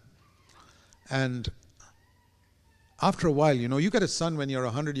child. And after a while, you get a son when you're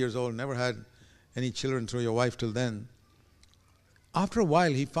 100 years old, never had any children through your wife till then. After a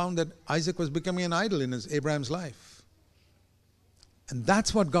while, he found that Isaac was becoming an idol in Abraham's life. And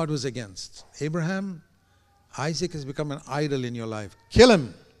that's what God was against. Abraham, Isaac has become an idol in your life. Kill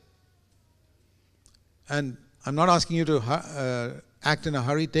him. And I'm not asking you to act in a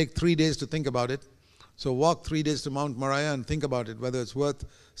hurry. Take 3 days to think about it. So walk 3 days to Mount Moriah and think about it, whether it's worth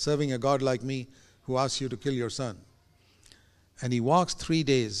serving a God like me who asks you to kill your son. And he walks 3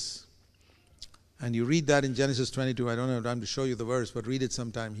 days. And you read that in Genesis 22. I don't have time to show you the verse, but read it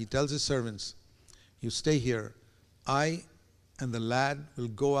sometime. He tells his servants, you stay here. I and the lad will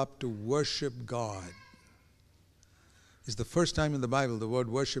go up to worship God. It's the first time in the Bible the word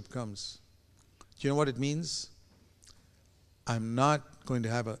worship comes. Do you know what it means? I'm not going to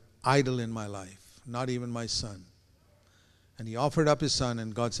have an idol in my life, not even my son. And he offered up his son,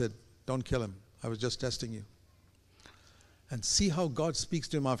 and God said, don't kill him. I was just testing you. And see how God speaks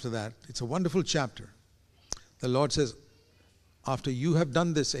to him after that. It's a wonderful chapter. The Lord says, after you have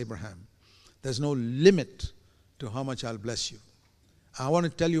done this, Abraham, there's no limit to how much I'll bless you. I want to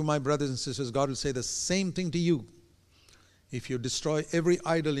tell you, my brothers and sisters, God will say the same thing to you. If you destroy every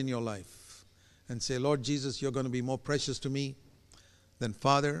idol in your life and say, Lord Jesus, you're going to be more precious to me than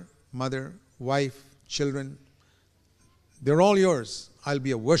father, mother, wife, children. They're all yours. I'll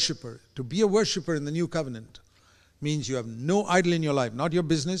be a worshiper. To be a worshiper in the new covenant means you have no idol in your life. Not your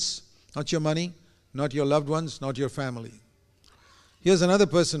business, not your money, not your loved ones, not your family. Here's another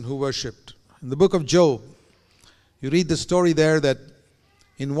person who worshipped. In the book of Job, you read the story there that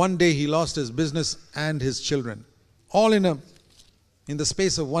in one day he lost his business and his children. All in the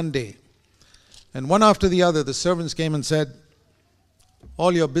space of one day. And one after the other, the servants came and said,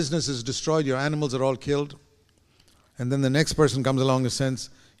 all your business is destroyed, your animals are all killed. And then the next person comes along and says,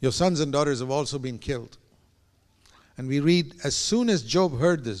 your sons and daughters have also been killed. And we read, as soon as Job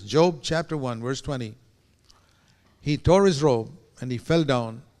heard this, Job chapter 1, verse 20, he tore his robe and he fell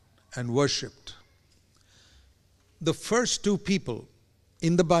down and worshipped. The first two people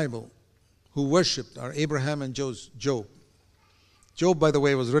in the Bible who worshipped are Abraham and Job. Job, by the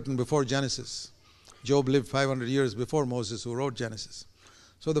way, was written before Genesis. Job lived 500 years before Moses, who wrote Genesis.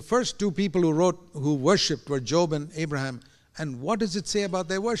 So the first two people who worshipped were Job and Abraham. And what does it say about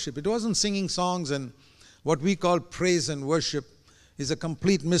their worship? It wasn't singing songs, and what we call praise and worship is a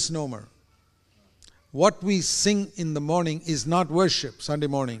complete misnomer. What we sing in the morning is not worship, Sunday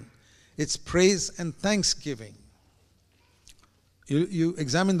morning. It's praise and thanksgiving. You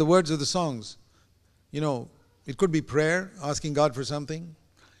examine the words of the songs. You know, it could be prayer, asking God for something.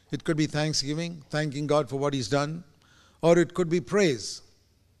 It could be thanksgiving, thanking God for what He's done. Or it could be praise,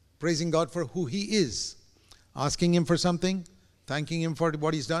 praising God for who He is. Asking Him for something, thanking Him for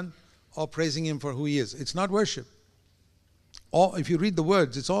what He's done, or praising Him for who He is. It's not worship. Or if you read the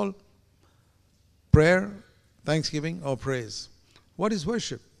words, it's all prayer, thanksgiving, or praise. What is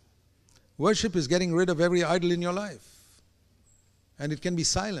worship? Worship is getting rid of every idol in your life. And it can be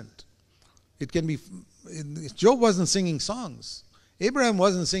silent. It can be... Job wasn't singing songs. Abraham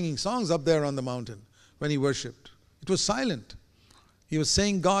wasn't singing songs up there on the mountain when he worshipped. It was silent. He was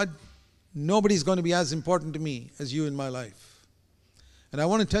saying, God, nobody's going to be as important to me as you in my life. And I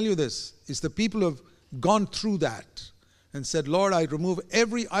want to tell you this. It's the people who have gone through that and said, Lord, I remove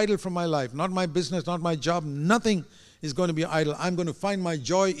every idol from my life. Not my business, not my job. Nothing is going to be idol. I'm going to find my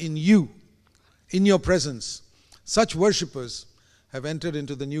joy in you, in your presence. Such worshippers have entered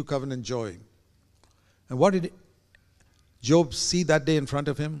into the new covenant joy. And what did Job see that day in front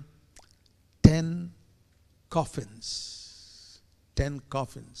of him? 10 coffins. 10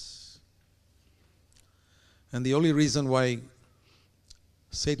 coffins. And the only reason why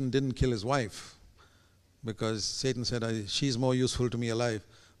Satan didn't kill his wife, because Satan said, she's more useful to me alive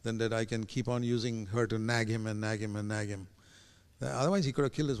than that I can keep on using her to nag him and nag him and nag him. Otherwise he could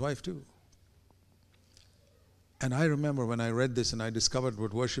have killed his wife too. And I remember when I read this and I discovered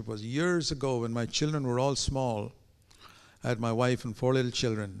what worship was years ago when my children were all small. I had my wife and 4 little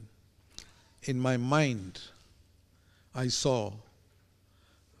children. In my mind, I saw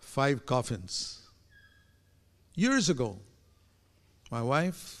 5 coffins. Years ago, my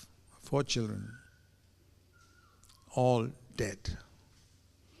wife, 4 children, all dead.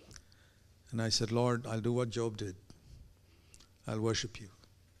 And I said, Lord, I'll do what Job did. I'll worship you.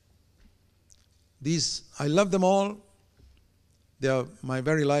 I love them all. They are my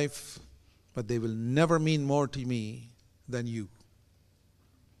very life, but they will never mean more to me than you.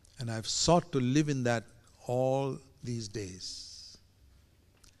 And I've sought to live in that all these days.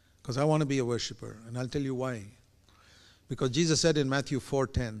 Because I want to be a worshiper. And I'll tell you why. Because Jesus said in Matthew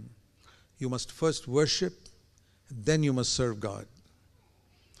 4:10, you must first worship, then you must serve God.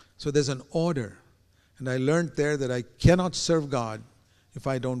 So there's an order. And I learned there that I cannot serve God if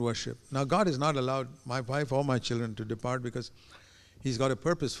I don't worship. Now God has not allowed my wife or my children to depart because He's got a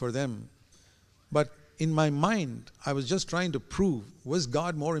purpose for them. But in my mind, I was just trying to prove, was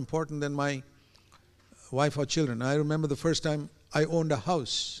God more important than my wife or children? I remember the first time I owned a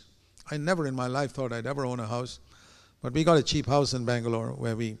house. I never in my life thought I'd ever own a house. But we got a cheap house in Bangalore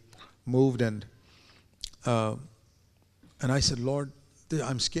where we moved, and I said, Lord,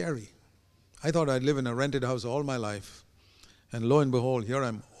 I'm scary. I thought I'd live in a rented house all my life. And lo and behold, here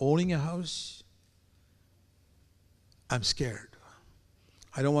I'm owning a house. I'm scared.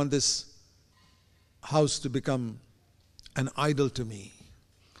 I don't want this house to become an idol to me.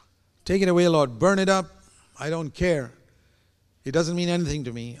 Take it away, Lord. Burn it up. I don't care. It doesn't mean anything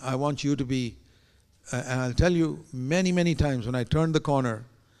to me. I want you to be, and I'll tell you, many, many times when I turned the corner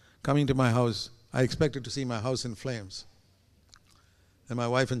coming to my house, I expected to see my house in flames. And my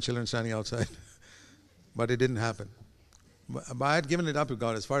wife and children standing outside. But it didn't happen. But I had given it up to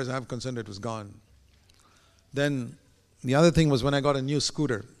God. As far as I'm concerned, it was gone. Then the other thing was when I got a new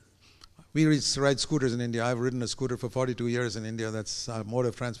scooter. We used to ride scooters in India. I've ridden a scooter for 42 years in India. That's our mode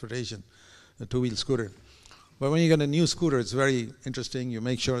of transportation, a 2-wheel scooter. But when you get a new scooter, it's very interesting. You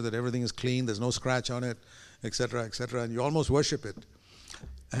make sure that everything is clean. There's no scratch on it, etc., etc. And you almost worship it.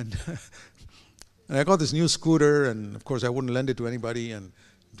 And, and I got this new scooter, and of course I wouldn't lend it to anybody. And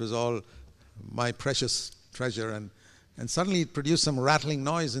it was all my precious treasure. And suddenly it produced some rattling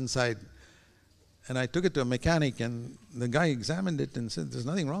noise inside. And I took it to a mechanic, and the guy examined it and said, there's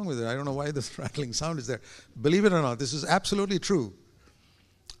nothing wrong with it. I don't know why this rattling sound is there. Believe it or not, this is absolutely true.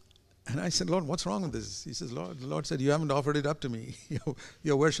 And I said, Lord, what's wrong with this? He says, Lord, the Lord said, you haven't offered it up to me.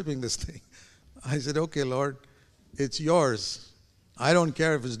 You're worshiping this thing. I said, okay, Lord, it's yours. I don't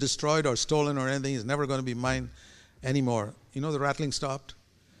care if it's destroyed or stolen or anything. It's never going to be mine. anymore. You know, the rattling stopped.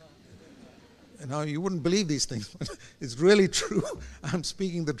 And now you wouldn't believe these things, but it's really true. I'm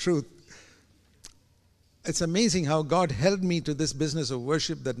speaking the truth. It's amazing how God held me to this business of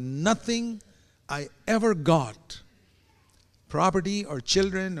worship, that nothing I ever got, property or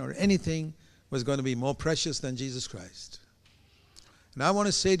children or anything, was going to be more precious than Jesus Christ. And I want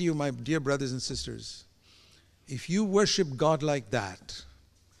to say to you, my dear brothers and sisters, if you worship God like that,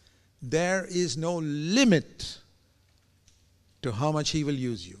 there is no limit to how much He will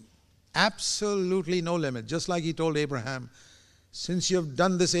use you. Absolutely no limit. Just like He told Abraham, since you have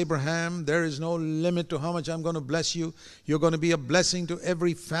done this, Abraham, there is no limit to how much I'm going to bless you. You're going to be a blessing to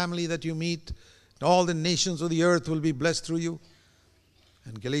every family that you meet. All the nations of the earth will be blessed through you.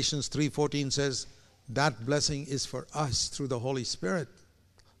 And Galatians 3:14 says, that blessing is for us through the Holy Spirit.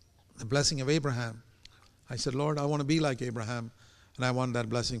 The blessing of Abraham. I said, Lord, I want to be like Abraham, and I want that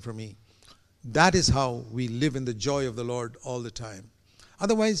blessing for me. That is how we live in the joy of the Lord all the time.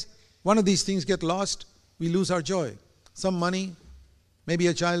 Otherwise, one of these things get lost, we lose our joy. Some money, maybe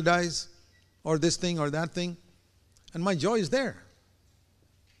a child dies, or this thing or that thing, and my joy is there.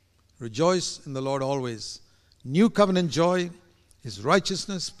 Rejoice in the Lord always. New covenant joy is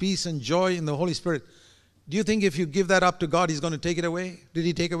righteousness, peace, and joy in the Holy Spirit. Do you think if you give that up to God, He's going to take it away? Did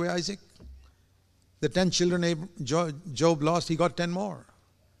He take away Isaac? The 10 children Job lost, he got 10 more.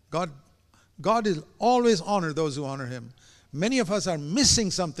 God will always honor those who honor Him. Many of us are missing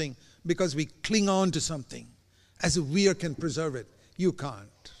something because we cling on to something as if we can preserve it. You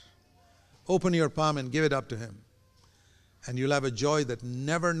can't. Open your palm and give it up to Him. And you'll have a joy that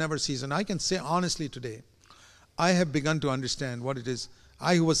never ceases. And I can say honestly today, I have begun to understand what it is.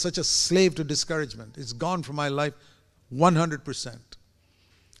 I who was such a slave to discouragement, it's gone from my life 100%.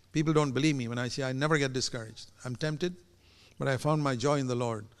 People don't believe me when I say I never get discouraged. I'm tempted, but I found my joy in the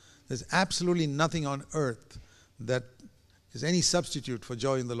Lord. There's absolutely nothing on earth that is any substitute for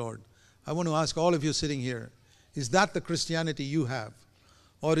joy in the Lord. I want to ask all of you sitting here, is that the Christianity you have?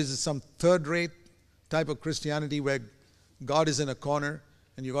 Or is it some third-rate type of Christianity where God is in a corner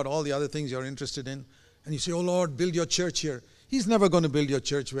and you got all the other things you're interested in? And you say, oh Lord, build your church here. He's never going to build your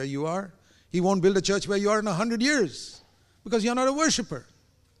church where you are. He won't build a church where you are in 100 years because you're not a worshiper.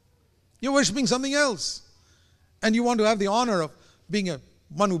 You're worshiping something else. And you want to have the honor of being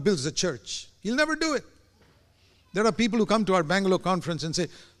one who builds a church. He'll never do it. There are people who come to our Bangalore conference and say,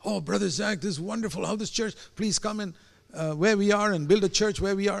 oh, Brother Zach, this is wonderful. How this church, please come in where we are and build a church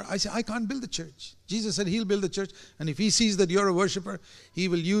where we are. I say, I can't build a church. Jesus said He'll build a church. And if He sees that you're a worshiper, He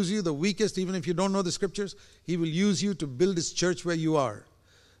will use you, the weakest, even if you don't know the scriptures. He will use you to build His church where you are.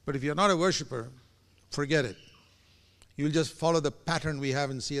 But if you're not a worshiper, forget it. You'll just follow the pattern we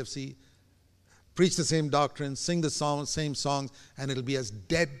have in CFC. Preach the same doctrine, sing the same songs, and it'll be as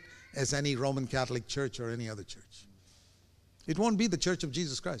dead as any Roman Catholic church or any other church. It won't be the church of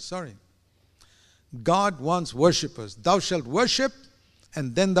Jesus Christ. Sorry. God wants worshipers. Thou shalt worship,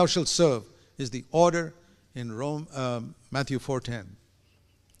 and then thou shalt serve, is the order in Matthew 4:10.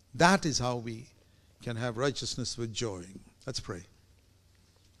 That is how we can have righteousness with joy. Let's pray.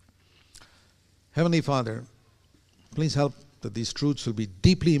 Heavenly Father, please help that these truths will be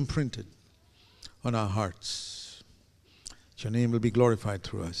deeply imprinted on our hearts. Your name will be glorified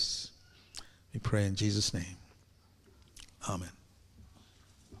through us. We pray in Jesus' name. Amen.